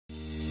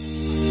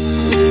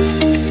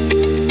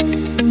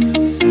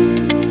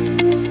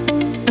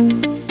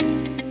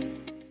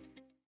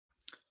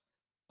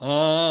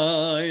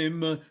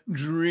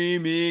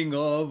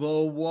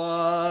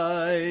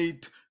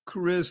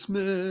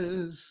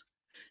Christmas,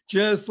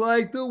 just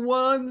like the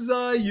ones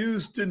I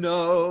used to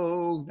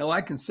know. Now,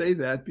 I can say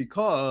that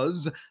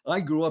because I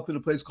grew up in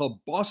a place called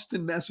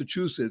Boston,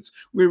 Massachusetts,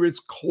 where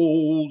it's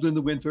cold in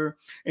the winter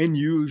and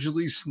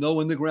usually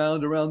snow in the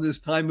ground around this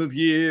time of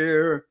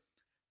year.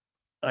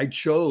 I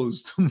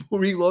chose to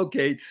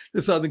relocate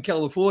to Southern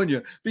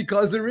California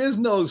because there is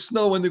no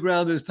snow in the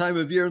ground this time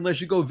of year unless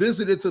you go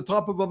visit. It's the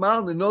top of a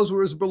mountain and knows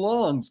where it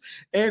belongs.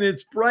 And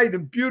it's bright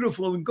and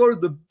beautiful and go to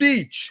the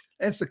beach.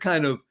 That's the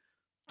kind of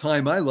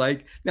time I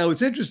like. Now,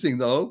 it's interesting,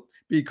 though,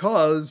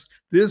 because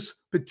this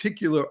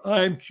particular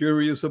I'm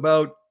Curious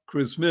About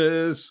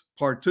Christmas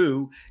Part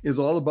 2 is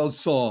all about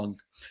song.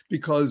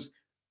 Because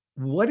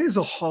what is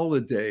a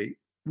holiday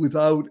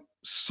without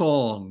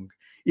song?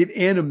 It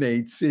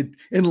animates, it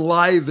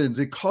enlivens,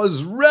 it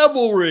causes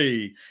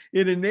revelry.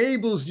 It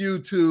enables you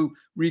to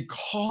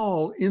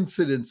recall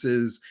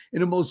incidences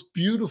in a most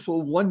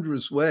beautiful,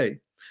 wondrous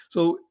way.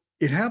 So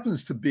it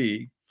happens to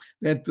be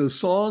that the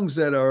songs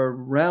that are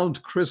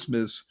around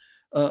Christmas,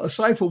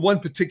 aside from one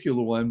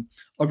particular one,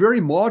 are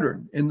very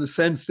modern in the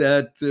sense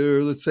that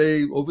they're, let's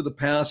say, over the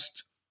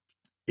past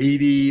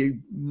 80,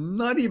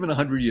 not even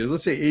 100 years,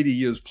 let's say 80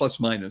 years plus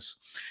minus,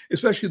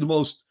 especially the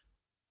most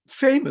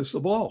famous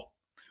of all,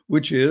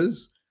 which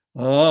is,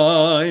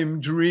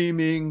 I'm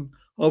dreaming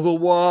of a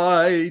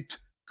white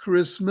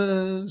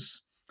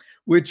Christmas,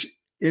 which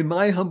in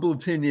my humble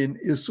opinion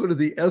is sort of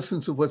the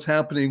essence of what's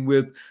happening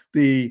with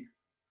the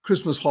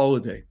Christmas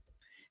holiday.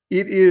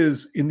 It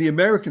is, in the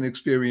American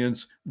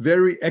experience,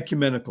 very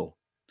ecumenical,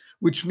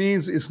 which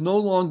means it's no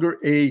longer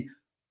a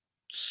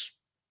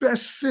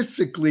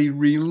specifically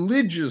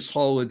religious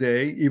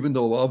holiday, even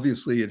though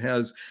obviously it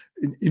has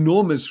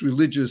enormous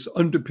religious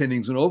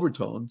underpinnings and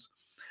overtones.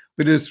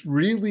 But it's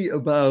really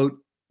about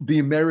the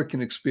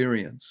American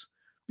experience.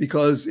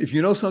 Because if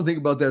you know something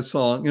about that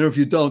song, and if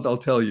you don't, I'll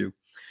tell you.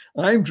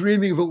 I'm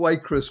Dreaming of a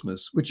White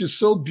Christmas, which is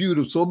so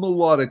beautiful, so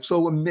melodic,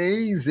 so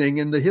amazing,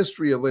 and the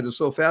history of it is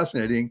so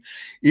fascinating.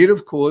 It,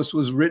 of course,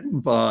 was written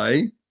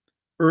by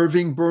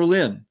Irving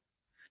Berlin.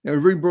 Now,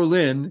 Irving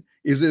Berlin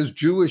is as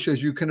Jewish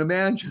as you can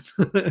imagine.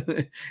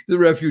 He's a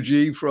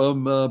refugee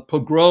from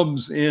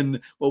pogroms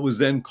in what was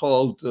then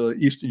called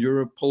Eastern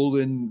Europe,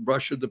 Poland,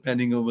 Russia,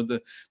 depending on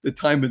the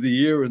time of the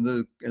year and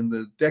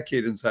the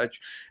decade and such.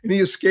 And he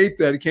escaped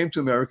that. He came to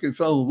America. He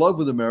fell in love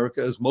with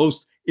America, as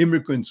most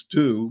immigrants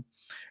do.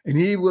 And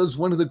he was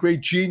one of the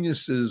great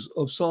geniuses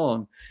of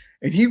song.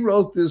 And he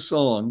wrote this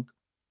song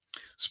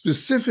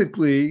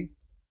specifically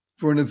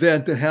for an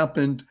event that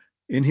happened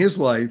in his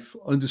life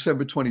on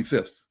December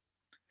 25th.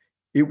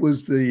 It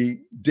was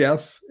the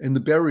death and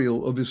the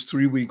burial of his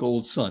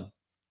 3-week-old son,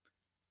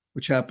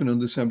 which happened on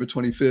December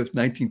 25th,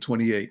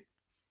 1928.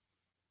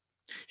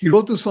 He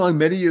wrote the song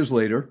many years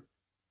later,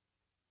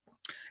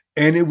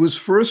 and it was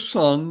first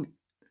sung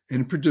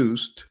and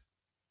produced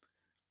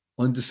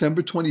on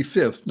December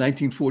 25th,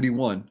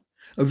 1941,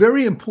 a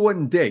very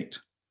important date,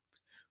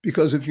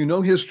 because if you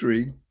know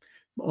history,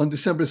 on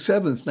December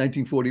 7th,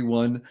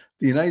 1941,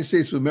 the United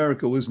States of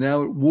America was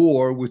now at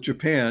war with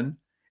Japan.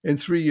 And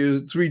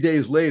 3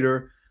 days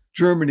later,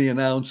 Germany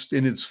announced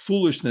in its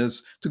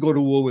foolishness to go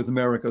to war with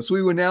America. So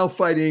we were now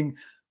fighting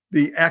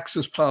the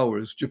Axis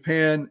powers,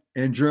 Japan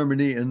and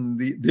Germany and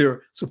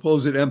their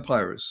supposed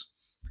empires.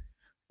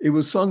 It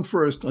was sung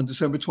first on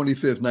December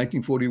 25th,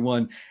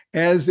 1941,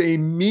 as a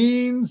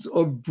means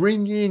of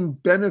bringing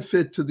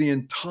benefit to the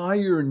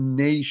entire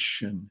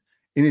nation.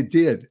 And it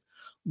did.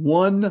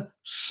 One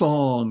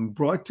song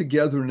brought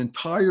together an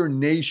entire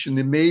nation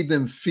and made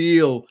them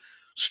feel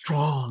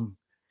strong,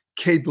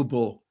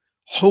 capable,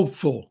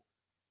 hopeful,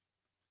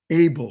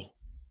 able.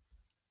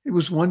 It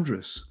was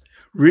wondrous.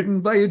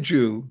 Written by a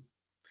Jew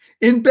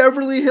in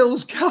Beverly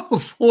Hills,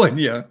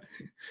 California,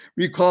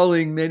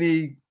 recalling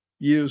many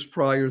years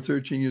prior,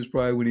 13 years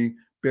prior, when he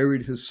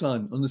buried his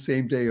son on the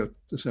same day of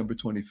December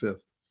 25th.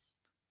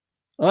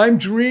 I'm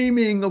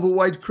dreaming of a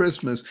white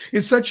Christmas.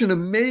 It's such an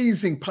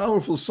amazing,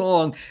 powerful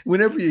song.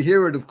 Whenever you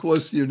hear it, of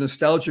course, you're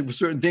nostalgic for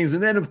certain things.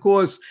 And then, of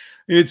course,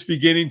 it's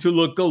beginning to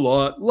look a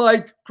lot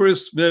like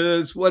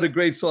Christmas. What a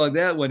great song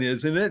that one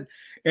is, isn't it?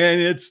 And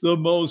it's the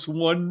most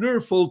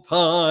wonderful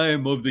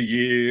time of the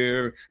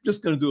year. I'm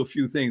just going to do a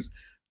few things.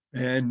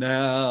 And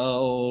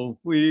now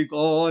we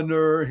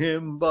honor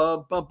him,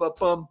 bum, bum, bum,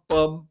 bum,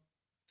 bum,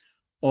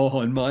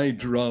 on my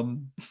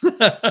drum.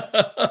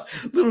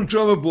 Little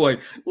Drummer Boy.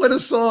 What a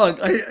song.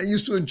 I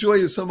used to enjoy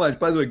it so much.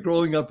 By the way,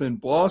 growing up in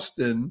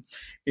Boston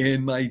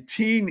in my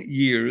teen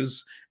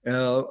years,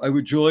 I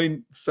would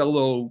join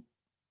fellow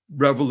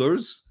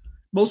revelers,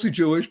 mostly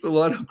Jewish, but a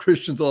lot of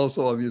Christians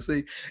also,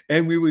 obviously.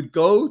 And we would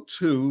go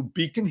to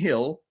Beacon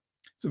Hill.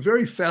 It's a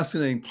very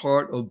fascinating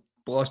part of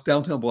Boston,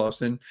 downtown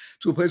Boston,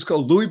 to a place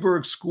called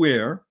Louisburg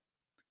Square,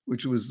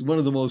 which was one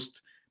of the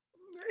most,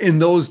 in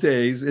those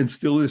days, and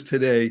still is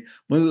today,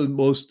 one of the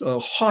most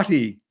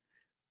haughty,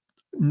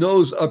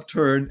 nose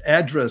upturned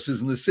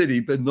addresses in the city.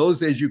 But in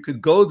those days, you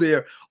could go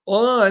there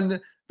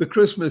on the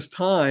Christmas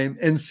time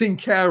and sing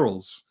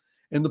carols.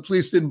 and the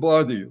police didn't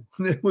bother you.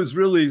 It was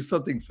really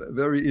something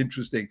very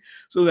interesting.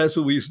 So that's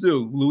what we used to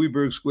do,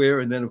 Louisburg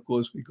Square, and then, of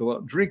course, we go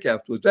out and drink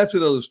afterwards. That's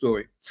another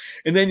story.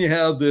 And then you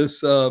have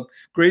this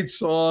great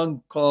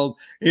song called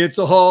It's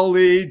a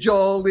Holly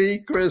Jolly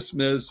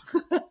Christmas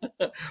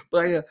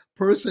by a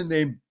person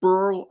named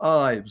Burl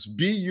Ives,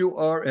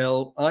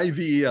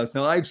 Burlives.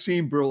 Now, I've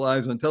seen Burl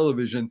Ives on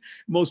television.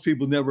 Most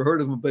people never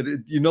heard of him, but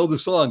you know the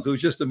song. So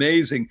it's just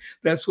amazing.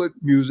 That's what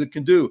music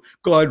can do.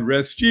 God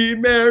rest ye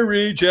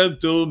merry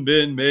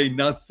gentlemen, may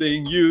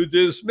nothing you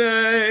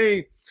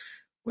dismay.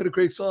 What a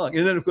great song.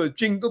 And then, of course,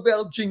 jingle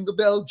bell, jingle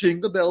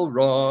bell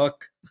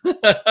rock.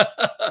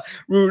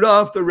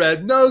 Rudolph the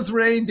red-nosed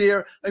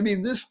reindeer. I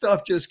mean, this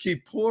stuff just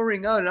keeps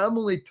pouring out, and I'm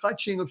only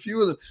touching a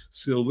few of them.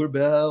 Silver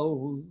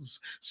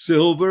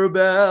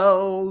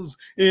bells,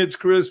 it's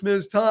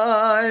Christmas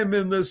time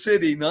in the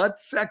city. Not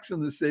Sex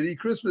in the City,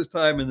 Christmas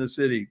time in the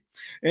city.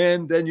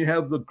 And then you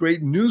have the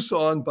great new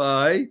song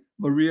by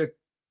Mariah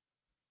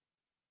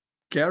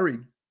Carey.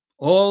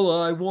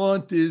 All I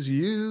want is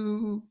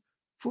you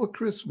for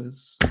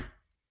Christmas.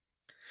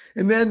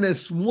 And then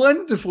this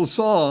wonderful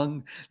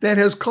song that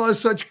has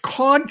caused such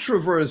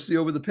controversy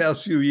over the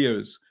past few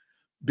years.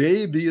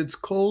 Baby, it's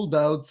cold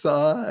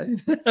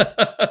outside.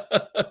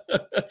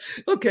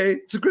 Okay,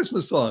 it's a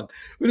Christmas song,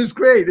 but it's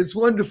great. It's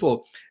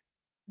wonderful.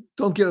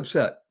 Don't get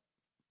upset.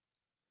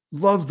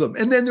 Love them.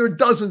 And then there are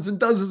dozens and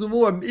dozens of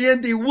more.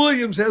 Andy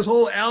Williams has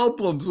whole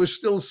albums which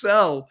still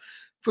sell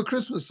for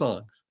Christmas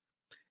songs.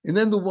 And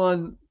then the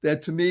one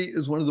that to me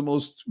is one of the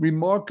most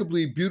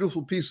remarkably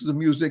beautiful pieces of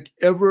music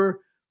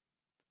ever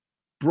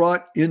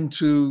brought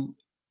into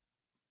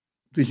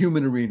the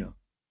human arena.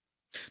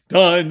 The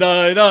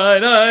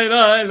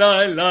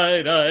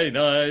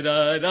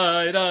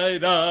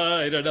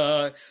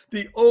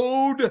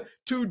Ode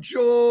to Joy,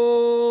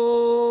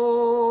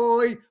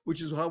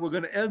 which is how we're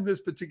going to end this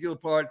particular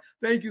part.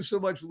 Thank you so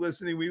much for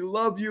listening. We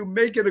love you.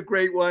 Make it a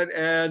great one,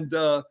 and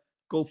go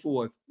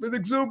forth. Live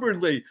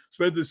exuberantly.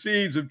 Spread the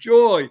seeds of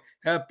joy,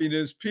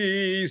 happiness,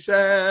 peace,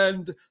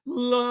 and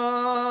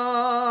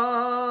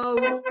love.